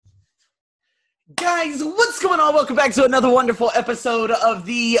Guys, what's going on? Welcome back to another wonderful episode of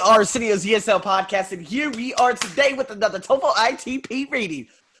the Arsenio's ESL podcast. And here we are today with another TOEFL ITP reading.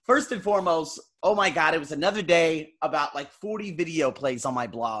 First and foremost, oh my God, it was another day about like 40 video plays on my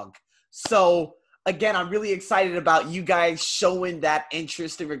blog. So again, I'm really excited about you guys showing that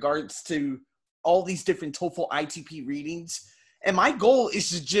interest in regards to all these different TOEFL ITP readings. And my goal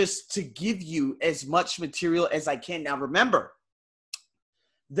is just to give you as much material as I can. Now, remember,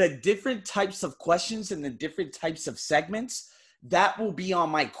 the different types of questions and the different types of segments, that will be on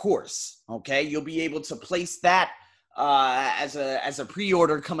my course, okay? You'll be able to place that as a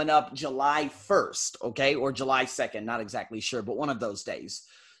pre-order coming up July 1st, okay? Or July 2nd, not exactly sure, but one of those days.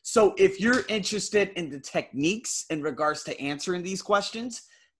 So if you're interested in the techniques in regards to answering these questions,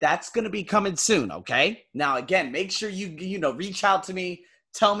 that's going to be coming soon, okay? Now, again, make sure you reach out to me.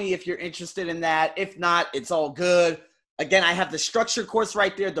 Tell me if you're interested in that. If not, it's all good. Again, I have the structure course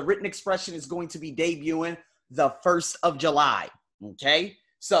right there. The written expression is going to be debuting the 1st of July, okay?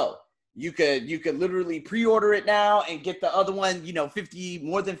 So you could literally pre-order it now and get the other one,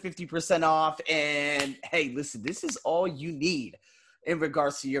 more than 50% off. And hey, listen, this is all you need in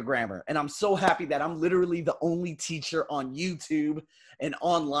regards to your grammar. And I'm so happy that I'm literally the only teacher on YouTube and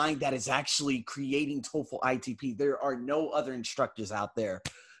online that is actually creating TOEFL ITP. There are no other instructors out there.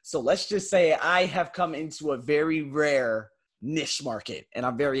 So let's just say I have come into a very rare niche market, and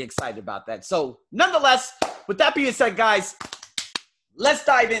I'm very excited about that. So nonetheless, with that being said, guys, let's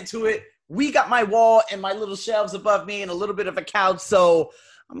dive into it. We got my wall and my little shelves above me and a little bit of a couch, so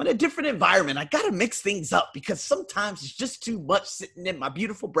I'm in a different environment. I got to mix things up because sometimes it's just too much sitting in my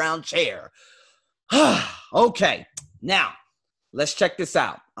beautiful brown chair. Okay, now let's check this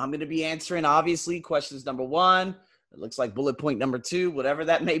out. I'm going to be answering, obviously, questions number 1. It looks like bullet point number 2, whatever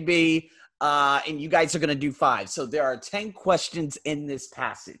that may be. And you guys are going to do 5. So there are 10 questions in this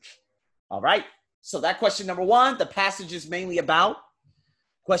passage. All right. So that question number 1, the passage is mainly about.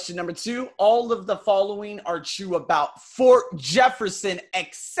 Question number 2, all of the following are true about Fort Jefferson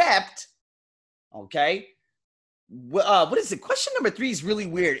except, okay. What is it? Question number 3 is really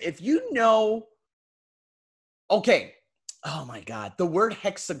weird. If you know, okay. Oh my God. The word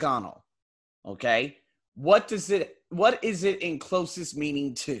hexagonal. Okay. What is it in closest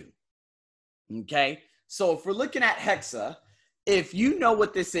meaning to? Okay, so if we're looking at hexa, if you know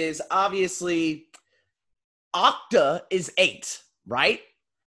what this is, obviously, octa is 8, right?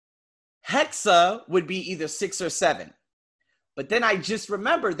 Hexa would be either 6 or 7. But then I just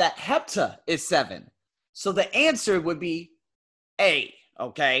remembered that hepta is 7. So the answer would be A.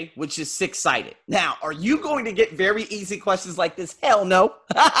 Okay, which is 6-sided. Now, are you going to get very easy questions like this? Hell no.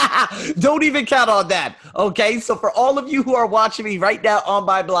 Don't even count on that. Okay, so for all of you who are watching me right now on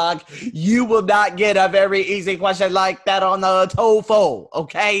my blog, you will not get a very easy question like that on the TOEFL.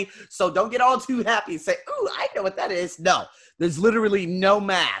 Okay, so don't get all too happy and say, "Ooh, I know what that is." No, there's literally no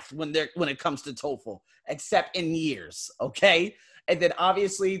math when it comes to TOEFL except in years. Okay, and then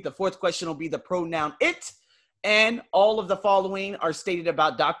obviously the 4th question will be the pronoun it. And all of the following are stated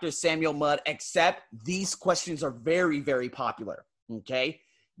about Dr. Samuel Mudd, except these questions are very, very popular, okay?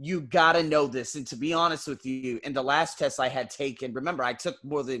 You got to know this. And to be honest with you, in the last test I had taken, remember, I took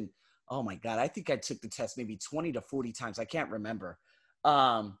more than, oh my God, I think I took the test maybe 20 to 40 times. I can't remember.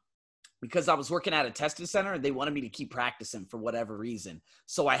 Because I was working at a testing center and they wanted me to keep practicing for whatever reason.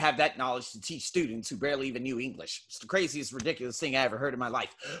 So I have that knowledge to teach students who barely even knew English. It's the craziest, ridiculous thing I ever heard in my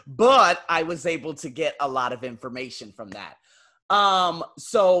life. But I was able to get a lot of information from that.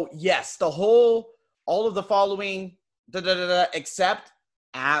 So yes, all of the following, except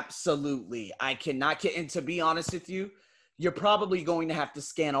absolutely. I cannot get, and to be honest with you, you're probably going to have to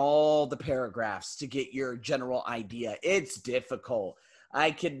scan all the paragraphs to get your general idea. It's difficult.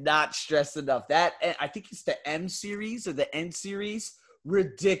 I cannot stress enough that I think it's the M series or the N series,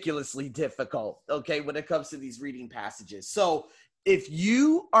 ridiculously difficult. Okay, when it comes to these reading passages. So if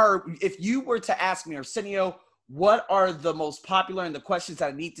you were to ask me, Arsenio, what are the most popular and the questions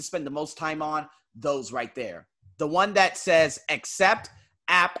that I need to spend the most time on? Those right there. The one that says accept,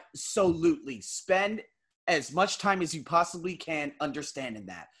 absolutely. Spend as much time as you possibly can understanding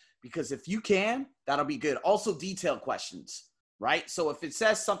that. Because if you can, that'll be good. Also, detailed questions. Right? So if it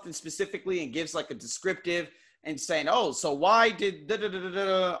says something specifically and gives like a descriptive and saying, oh, so why did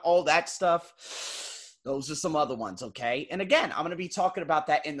all that stuff? Those are some other ones, okay? And again, I'm going to be talking about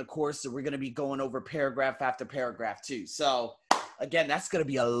that in the course, so we're going to be going over paragraph after paragraph too. So again, that's going to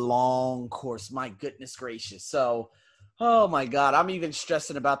be a long course. My goodness gracious. So, oh my God, I'm even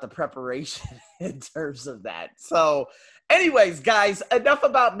stressing about the preparation in terms of that. So anyways, guys, enough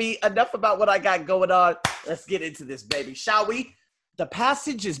about me, enough about what I got going on. Let's get into this, baby, shall we? The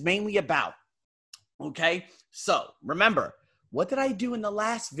passage is mainly about Okay, so remember, what did I do in the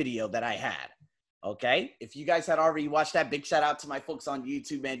last video that I had? Okay, if you guys had already watched that, big shout out to my folks on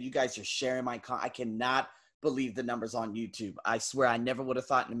YouTube, man. You guys are sharing my I cannot believe the numbers on YouTube. I swear I never would have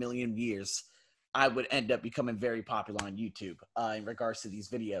thought in a million years I would end up becoming very popular on YouTube in regards to these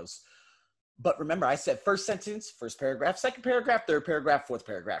videos. But remember, I said first sentence, first paragraph, second paragraph, third paragraph, fourth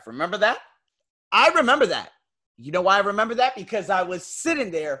paragraph. Remember that? I remember that. You know why I remember that? Because I was sitting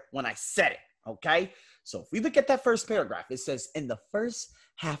there when I said it. Okay, so if we look at that first paragraph, it says, in the first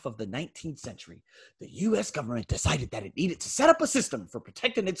half of the 19th century, the U.S. government decided that it needed to set up a system for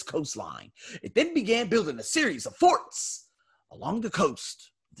protecting its coastline. It then began building a series of forts along the coast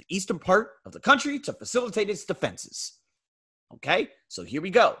of the eastern part of the country to facilitate its defenses. Okay, so here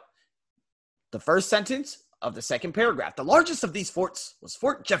we go. The first sentence of the second paragraph. The largest of these forts was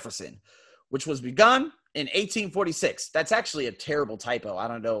Fort Jefferson, which was begun in 1846. That's actually a terrible typo. I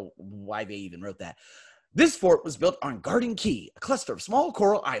don't know why they even wrote that. This fort was built on Garden Key, a cluster of small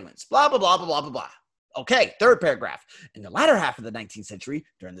coral islands, blah, blah, blah, blah, blah, blah, blah. Okay, third paragraph. In the latter half of the 19th century,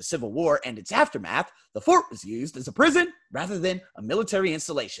 during the Civil War and its aftermath, the fort was used as a prison rather than a military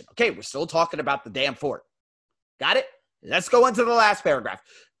installation. Okay, we're still talking about the damn fort. Got it? Let's go into the last paragraph.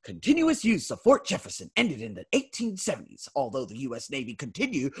 Continuous use of Fort Jefferson ended in the 1870s, although the U.S. Navy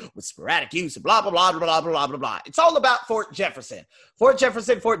continued with sporadic use of blah, blah, blah, blah, blah, blah, blah, blah. It's all about Fort Jefferson. Fort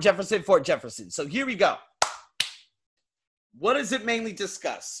Jefferson, Fort Jefferson, Fort Jefferson. So here we go. What does it mainly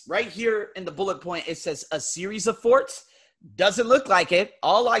discuss? Right here in the bullet point, it says a series of forts. Doesn't look like it.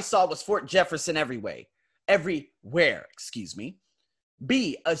 All I saw was Fort Jefferson everywhere.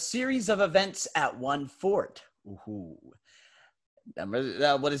 B, a series of events at one fort. Ooh.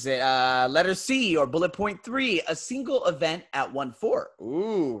 What is it? Letter C or bullet point 3, a single event at one fort.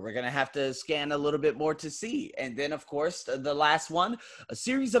 Ooh, we're going to have to scan a little bit more to see. And then, of course, the last one, a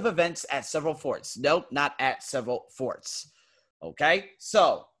series of events at several forts. Nope, not at several forts. Okay,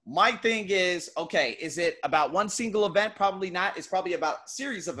 so my thing is, okay, is it about one single event? Probably not. It's probably about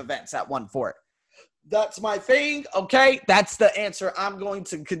series of events at one fort. That's my thing. Okay, that's the answer I'm going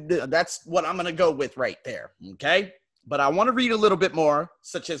to, that's what I'm going to go with right there. Okay. But I want to read a little bit more,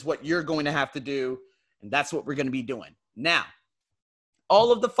 such as what you're going to have to do, and that's what we're going to be doing. Now,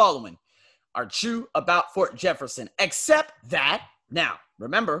 all of the following are true about Fort Jefferson, except that, now,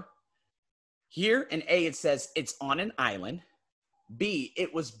 remember, here in A, it says it's on an island. B,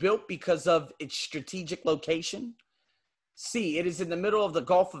 it was built because of its strategic location. C, it is in the middle of the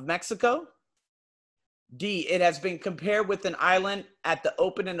Gulf of Mexico. D, it has been compared with an island at the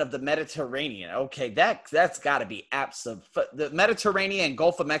opening of the Mediterranean. Okay, that's got to be absolute. The Mediterranean and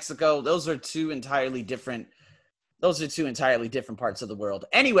Gulf of Mexico, those are two entirely different parts of the world.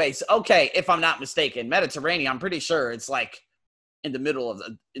 Anyways, okay, if I'm not mistaken, Mediterranean, I'm pretty sure it's like in the middle of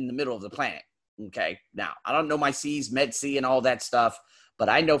the planet. Okay, now I don't know my seas, Med Sea, and all that stuff, but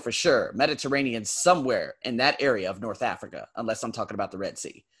I know for sure Mediterranean somewhere in that area of North Africa, unless I'm talking about the Red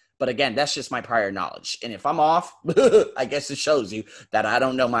Sea. But again, that's just my prior knowledge. And if I'm off, I guess it shows you that I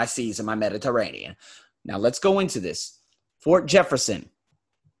don't know my seas and my Mediterranean. Now, let's go into this. Fort Jefferson.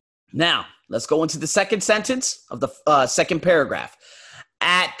 Now, let's go into the second sentence of the second paragraph.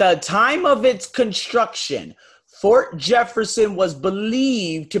 At the time of its construction, Fort Jefferson was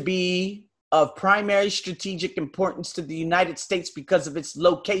believed to be of primary strategic importance to the United States because of its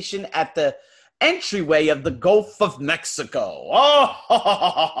location at the entryway of the Gulf of Mexico.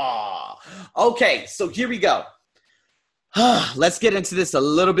 Oh, okay, so here we go. Let's get into this a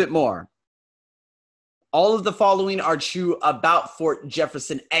little bit more. All of the following are true about Fort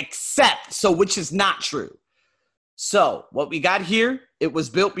Jefferson, except, so which is not true. So what we got here, it was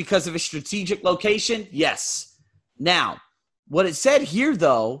built because of a strategic location. Yes. Now, what it said here,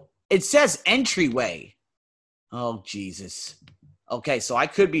 though, it says entryway. Oh, Jesus. Okay, so I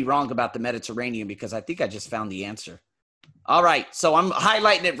could be wrong about the Mediterranean because I think I just found the answer. All right, so I'm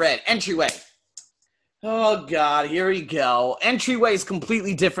highlighting it red. Entryway. Oh, God, here we go. Entryway is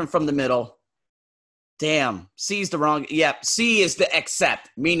completely different from the middle. Damn, C is the wrong. Yep, C is the except,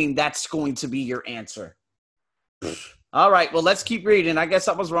 meaning that's going to be your answer. All right, well, let's keep reading. I guess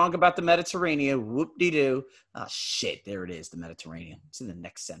I was wrong about the Mediterranean. Whoop-de-doo. Oh, shit, there it is, the Mediterranean. It's in the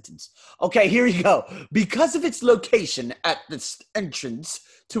next sentence. Okay, here you go. Because of its location at the entrance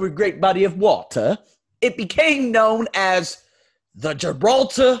to a great body of water, it became known as the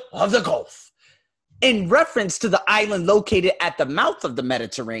Gibraltar of the Gulf, in reference to the island located at the mouth of the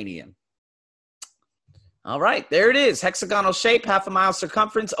Mediterranean. All right, there it is. Hexagonal shape, half a mile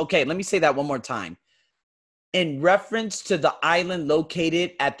circumference. Okay, let me say that one more time. In reference to the island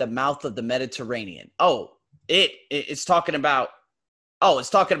located at the mouth of the Mediterranean. Oh, it's talking about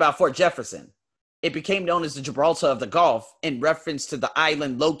Fort Jefferson. It became known as the Gibraltar of the Gulf in reference to the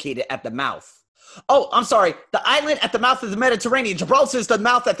island located at the mouth. Oh, I'm sorry. The island at the mouth of the Mediterranean. Gibraltar is the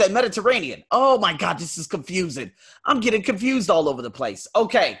mouth at the Mediterranean. Oh my God, this is confusing. I'm getting confused all over the place.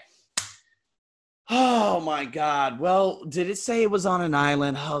 Okay. Oh my God. Well, did it say it was on an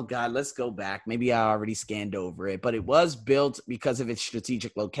island? Oh God, let's go back. Maybe I already scanned over it, but it was built because of its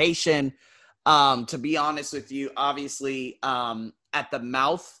strategic location. To be honest with you, obviously, at the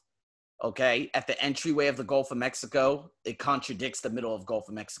mouth, okay, at the entryway of the Gulf of Mexico, it contradicts the middle of Gulf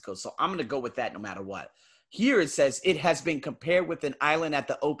of Mexico. So I'm going to go with that no matter what. Here it says it has been compared with an island at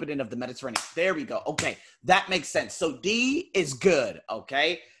the opening of the Mediterranean. There we go. Okay, that makes sense. So D is good,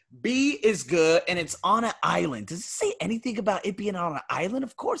 okay? B is good, and it's on an island. Does it say anything about it being on an island?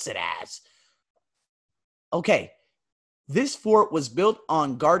 Of course it has. Okay, this fort was built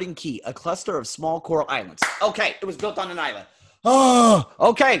on Garden Key, a cluster of small coral islands. Okay, it was built on an island. Oh,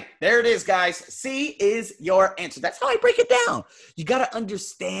 okay. There it is, guys. C is your answer. That's how I break it down. You got to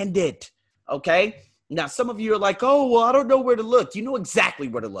understand it. Okay. Now, some of you are like, oh, well, I don't know where to look. You know exactly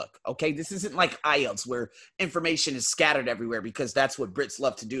where to look. Okay. This isn't like IELTS where information is scattered everywhere because that's what Brits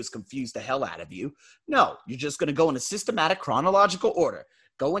love to do is confuse the hell out of you. No, you're just going to go in a systematic chronological order.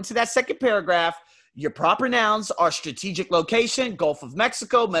 Go into that second paragraph. Your proper nouns are strategic location, Gulf of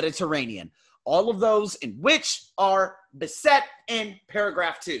Mexico, Mediterranean. All of those in which are beset in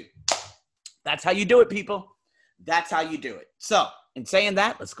paragraph 2. That's how you do it, people. That's how you do it. So, in saying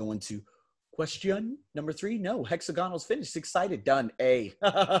that, let's go into question number 3. No, hexagonal's finished. Excited. Done. A.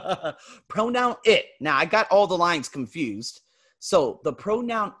 Pronoun it. Now, I got all the lines confused. So, the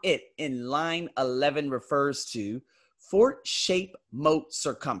pronoun it in line 11 refers to fort, shape, moat,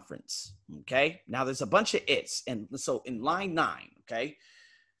 circumference. Okay? Now, there's a bunch of its. And so, in line 9, okay?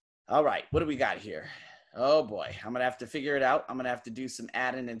 All right, what do we got here? Oh boy, I'm gonna have to figure it out. I'm gonna have to do some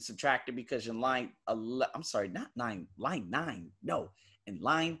adding and subtracting because in line 11, I'm sorry, not 9, line 9. No, in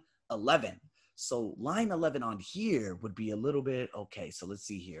line 11. So line 11 on here would be a little bit, okay, so let's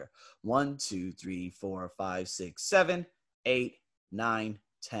see here. 1, 2, 3, 4, 5, 6, 7, 8, 9,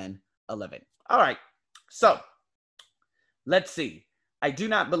 10, 11. All right, so let's see. I do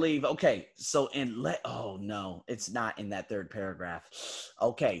not believe, okay, so oh no, it's not in that third paragraph.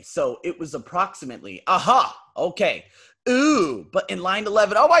 Okay, so it was approximately, okay. Ooh, but in line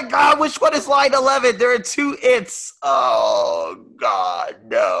 11, oh my God, which one is line 11? There are 2 its. Oh God,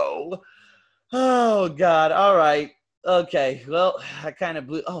 no. Oh God, all right. Okay, well, I kind of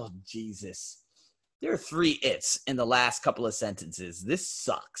blew, oh Jesus. There are 3 its in the last couple of sentences. This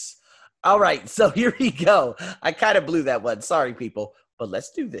sucks. All right, so here we go. I kind of blew that one. Sorry, people. But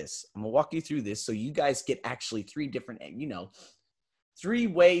let's do this. I'm going to walk you through this so you guys get actually 3 different, 3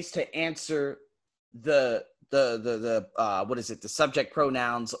 ways to answer the what is it? The subject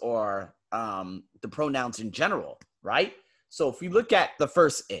pronouns or the pronouns in general, right? So if we look at the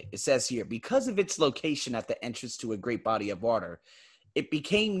first it says here, because of its location at the entrance to a great body of water, it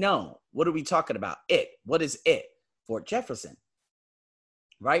became known. What are we talking about? It. What is it? Fort Jefferson,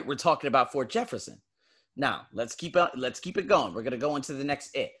 right? We're talking about Fort Jefferson. Now, let's keep it going. We're going to go into the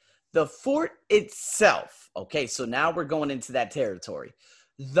next it. The fort itself. Okay, so now we're going into that territory.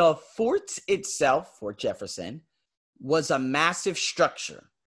 The fort itself, Fort Jefferson, was a massive structure.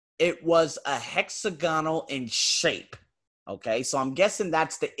 It was a hexagonal in shape. Okay, so I'm guessing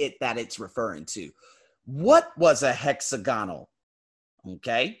that's the it that it's referring to. What was a hexagonal?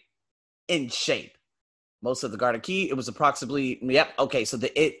 Okay, in shape. Most of the Garden Key, it was approximately, yep, okay, so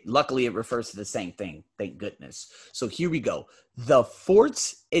luckily it refers to the same thing, thank goodness. So here we go. The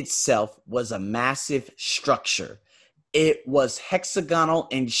fort itself was a massive structure. It was hexagonal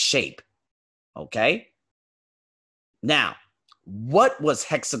in shape, okay? Now, what was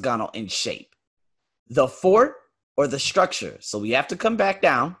hexagonal in shape? The fort or the structure? So we have to come back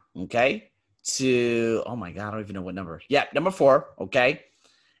down, okay, to, oh my God, I don't even know what number. Yeah, number 4, okay?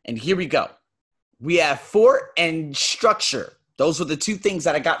 And here we go. We have fort and structure. Those were the 2 things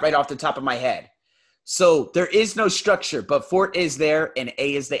that I got right off the top of my head. So there is no structure, but fort is there, and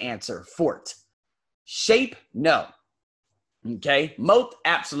A is the answer. Fort. Shape, no. Okay. Moat,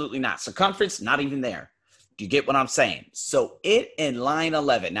 absolutely not. Circumference, not even there. Do you get what I'm saying? So it in line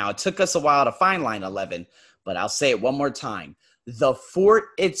 11. Now, it took us a while to find line 11, but I'll say it one more time. The fort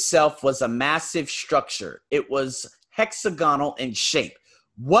itself was a massive structure. It was hexagonal in shape.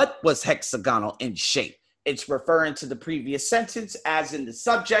 What was hexagonal in shape? It's referring to the previous sentence as in the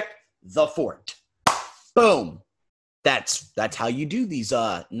subject, the fort. Boom. That's how you do these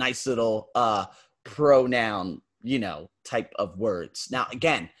nice little pronoun, type of words. Now,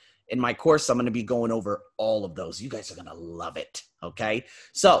 again, In my course, I'm going to be going over all of those. You guys are going to love it, okay?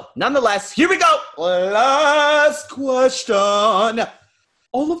 So, nonetheless, here we go. Last question.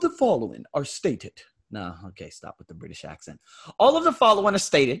 All of the following are stated. No, okay, stop with the British accent. All of the following are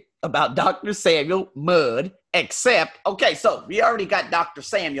stated about Dr. Samuel Mudd, except, okay, so we already got Dr.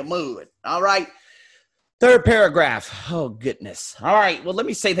 Samuel Mudd, all right? Third paragraph. Oh, goodness. All right, well, let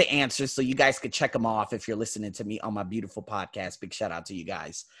me say the answers so you guys can check them off if you're listening to me on my beautiful podcast. Big shout out to you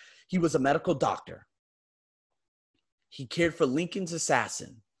guys. He was a medical doctor. He cared for Lincoln's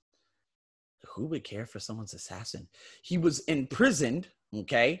assassin. Who would care for someone's assassin? He was imprisoned,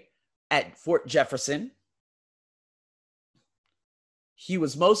 okay, at Fort Jefferson. He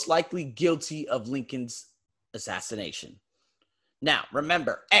was most likely guilty of Lincoln's assassination. Now,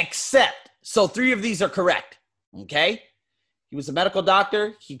 remember, except, so 3 of these are correct, okay? He was a medical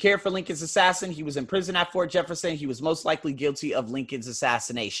doctor. He cared for Lincoln's assassin. He was in prison at Fort Jefferson. He was most likely guilty of Lincoln's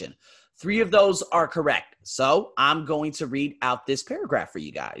assassination. 3 of those are correct. So I'm going to read out this paragraph for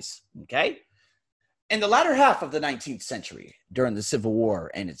you guys, okay? In the latter half of the 19th century, during the Civil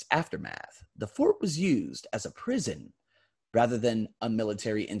War and its aftermath, the fort was used as a prison rather than a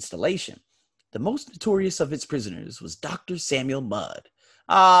military installation. The most notorious of its prisoners was Dr. Samuel Mudd.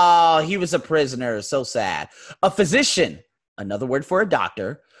 Oh, he was a prisoner. So sad. A physician, another word for a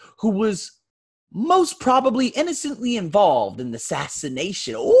doctor, who was most probably innocently involved in the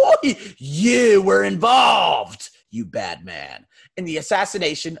assassination. Oh, you were involved, you bad man, in the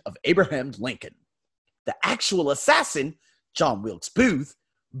assassination of Abraham Lincoln. The actual assassin, John Wilkes Booth,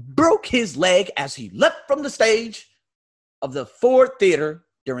 broke his leg as he leapt from the stage of the Ford Theater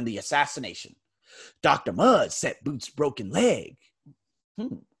during the assassination. Dr. Mudd set Booth's broken leg.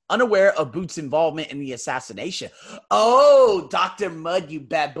 Unaware of Booth's involvement in the assassination. Oh, Dr. Mudd, you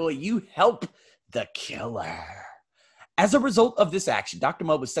bad boy, you helped the killer. As a result of this action, Dr.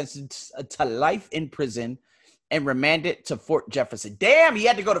 Mudd was sentenced to life in prison and remanded to Fort Jefferson. Damn, he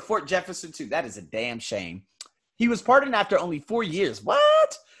had to go to Fort Jefferson too. That is a damn shame. He was pardoned after only 4 years.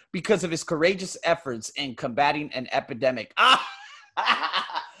 What? Because of his courageous efforts in combating an epidemic. How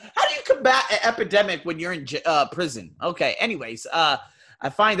do you combat an epidemic when you're in prison? Okay, anyways, I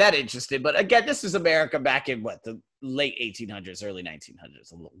find that interesting. But again, this is America back in the late 1800s, early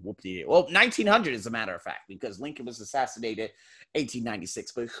 1900s. A little whoop-de-doo. Well, 1900 as a matter of fact, because Lincoln was assassinated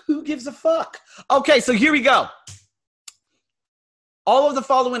 1896. But who gives a fuck? Okay, so here we go. All of the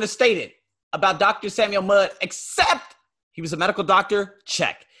following is stated about Dr. Samuel Mudd, except he was a medical doctor.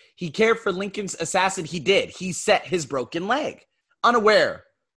 Check. He cared for Lincoln's assassin. He did. He set his broken leg. Unaware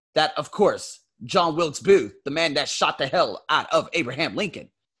that, of course, John Wilkes Booth, the man that shot the hell out of Abraham Lincoln,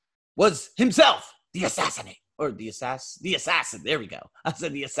 was himself the assassinate. Or the assassin. There we go. I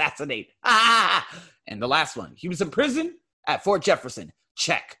said the assassinate. And the last one. He was in prison at Fort Jefferson.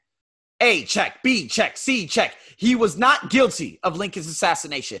 Check. A, check. B, check. C, check. He was not guilty of Lincoln's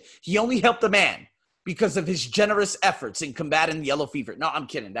assassination. He only helped the man because of his generous efforts in combating the yellow fever. No, I'm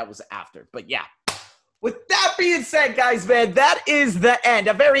kidding. That was after. But yeah. With that being said, guys, man, that is the end.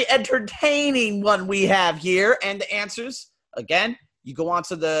 A very entertaining one we have here. And the answers, again, you go on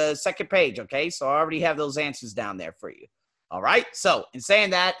to the second page, okay? So I already have those answers down there for you. All right? So in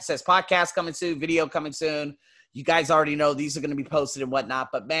saying that, it says podcast coming soon, video coming soon. You guys already know these are going to be posted and whatnot.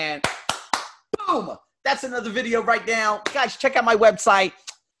 But, man, boom! That's another video right now. Guys, check out my website.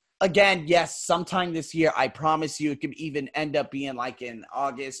 Again, yes, sometime this year, I promise you, it could even end up being like in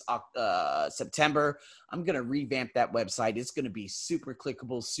August, September. I'm going to revamp that website. It's going to be super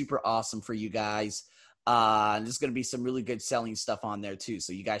clickable, super awesome for you guys. There's going to be some really good selling stuff on there too,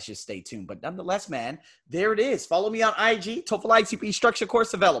 so you guys just stay tuned. But nonetheless, man, there it is. Follow me on IG. TOEFL ITP structure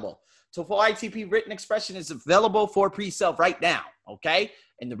course available. TOEFL ITP written expression is available for pre-sale right now, okay?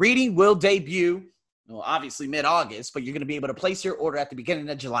 And the reading will debut, well, obviously mid-August, but you're going to be able to place your order at the beginning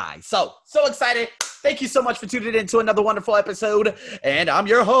of July. So excited. Thank you so much for tuning in to another wonderful episode. And I'm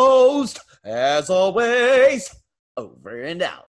your host, as always, over and out.